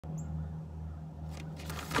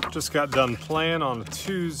Just got done playing on a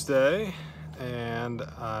Tuesday, and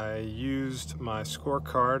I used my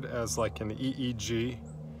scorecard as like an EEG.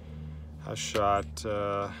 I shot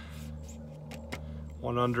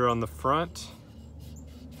 1 under on the front,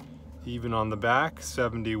 even on the back,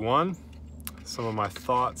 71. Some of my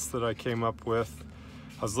thoughts that I came up with.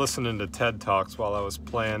 I was listening to TED Talks while I was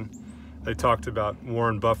playing. They talked about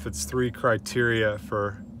Warren Buffett's 3 criteria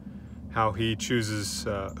for how he chooses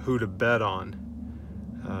who to bet on.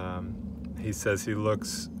 He says he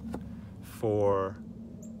looks for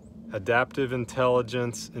adaptive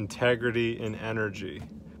intelligence, integrity, and energy.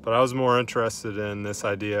 But I was more interested in this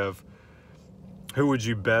idea of who would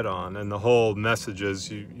you bet on? And the whole message is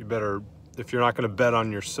you better, if you're not going to bet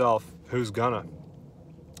on yourself, who's gonna?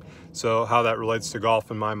 So how that relates to golf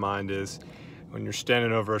in my mind is when you're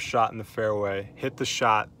standing over a shot in the fairway, hit the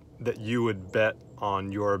shot that you would bet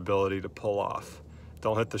on your ability to pull off.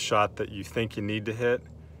 Don't hit the shot that you think you need to hit.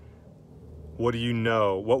 What do you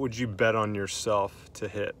know? What would you bet on yourself to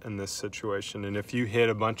hit in this situation? And if you hit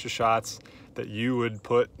a bunch of shots that you would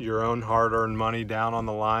put your own hard-earned money down on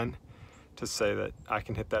the line to say that I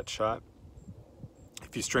can hit that shot,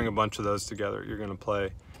 if you string a bunch of those together, you're going to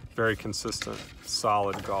play very consistent,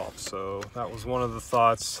 solid golf. So that was one of the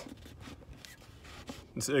thoughts.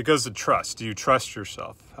 It goes to trust. Do you trust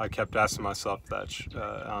yourself? I kept asking myself that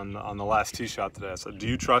on the last tee shot today. I said, do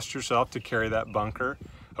you trust yourself to carry that bunker?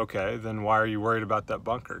 Okay, then why are you worried about that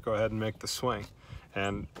bunker? Go ahead and make the swing.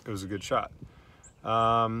 And it was a good shot.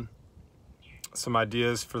 Some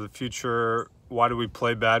ideas for the future. Why do we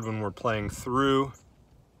play bad when we're playing through?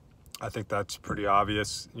 I think that's pretty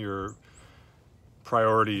obvious. Your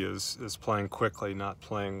priority is playing quickly, not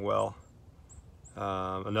playing well.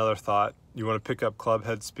 Another thought, you want to pick up club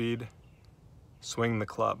head speed, swing the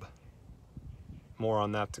club. More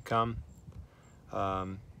on that to come.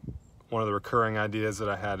 One of the recurring ideas that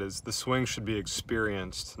I had is the swing should be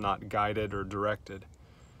experienced, not guided or directed.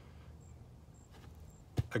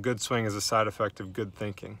 A good swing is a side effect of good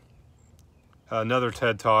thinking. Another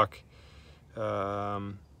TED Talk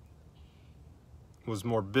was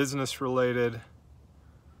more business related,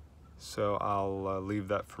 so I'll leave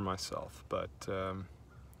that for myself. But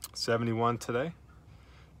 71 today,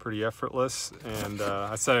 pretty effortless, and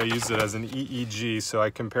I said I used it as an EEG, so I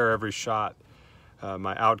compare every shot,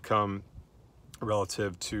 my outcome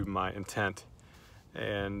relative to my intent.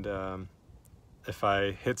 And if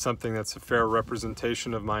I hit something that's a fair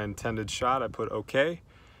representation of my intended shot, I put okay.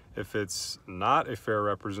 If it's not a fair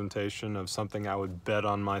representation of something I would bet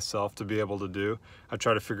on myself to be able to do, I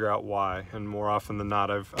try to figure out why. And more often than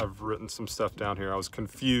not, I've written some stuff down here. I was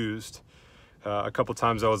confused. A couple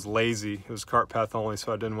times I was lazy. It was cart path only,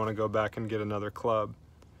 so I didn't want to go back and get another club.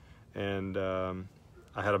 And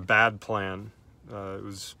I had a bad plan. It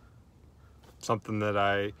was something that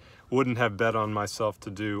I wouldn't have bet on myself to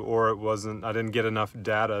do, or I didn't get enough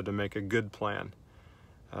data to make a good plan.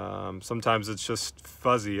 Sometimes it's just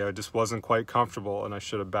fuzzy. I just wasn't quite comfortable and I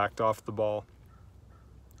should have backed off the ball.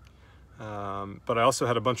 But I also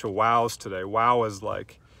had a bunch of wows today. Wow is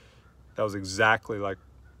like, that was exactly like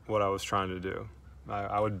what I was trying to do.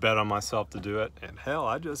 I would bet on myself to do it, and hell,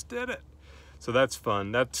 I just did it. So that's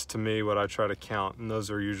fun. That's, to me, what I try to count, and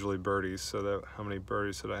those are usually birdies. So how many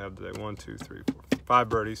birdies did I have today? 1, 2, 3, 4, 5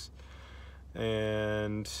 birdies.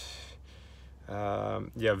 And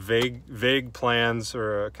yeah, vague plans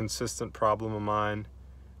are a consistent problem of mine.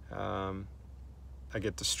 I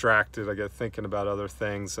get distracted, I get thinking about other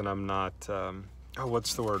things, and I'm not,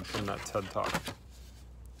 what's the word from that TED Talk?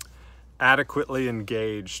 Adequately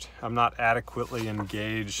engaged. I'm not adequately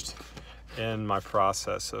engaged in my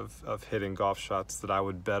process of hitting golf shots that I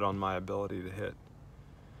would bet on my ability to hit.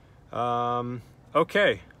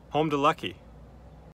 Okay, home to lucky.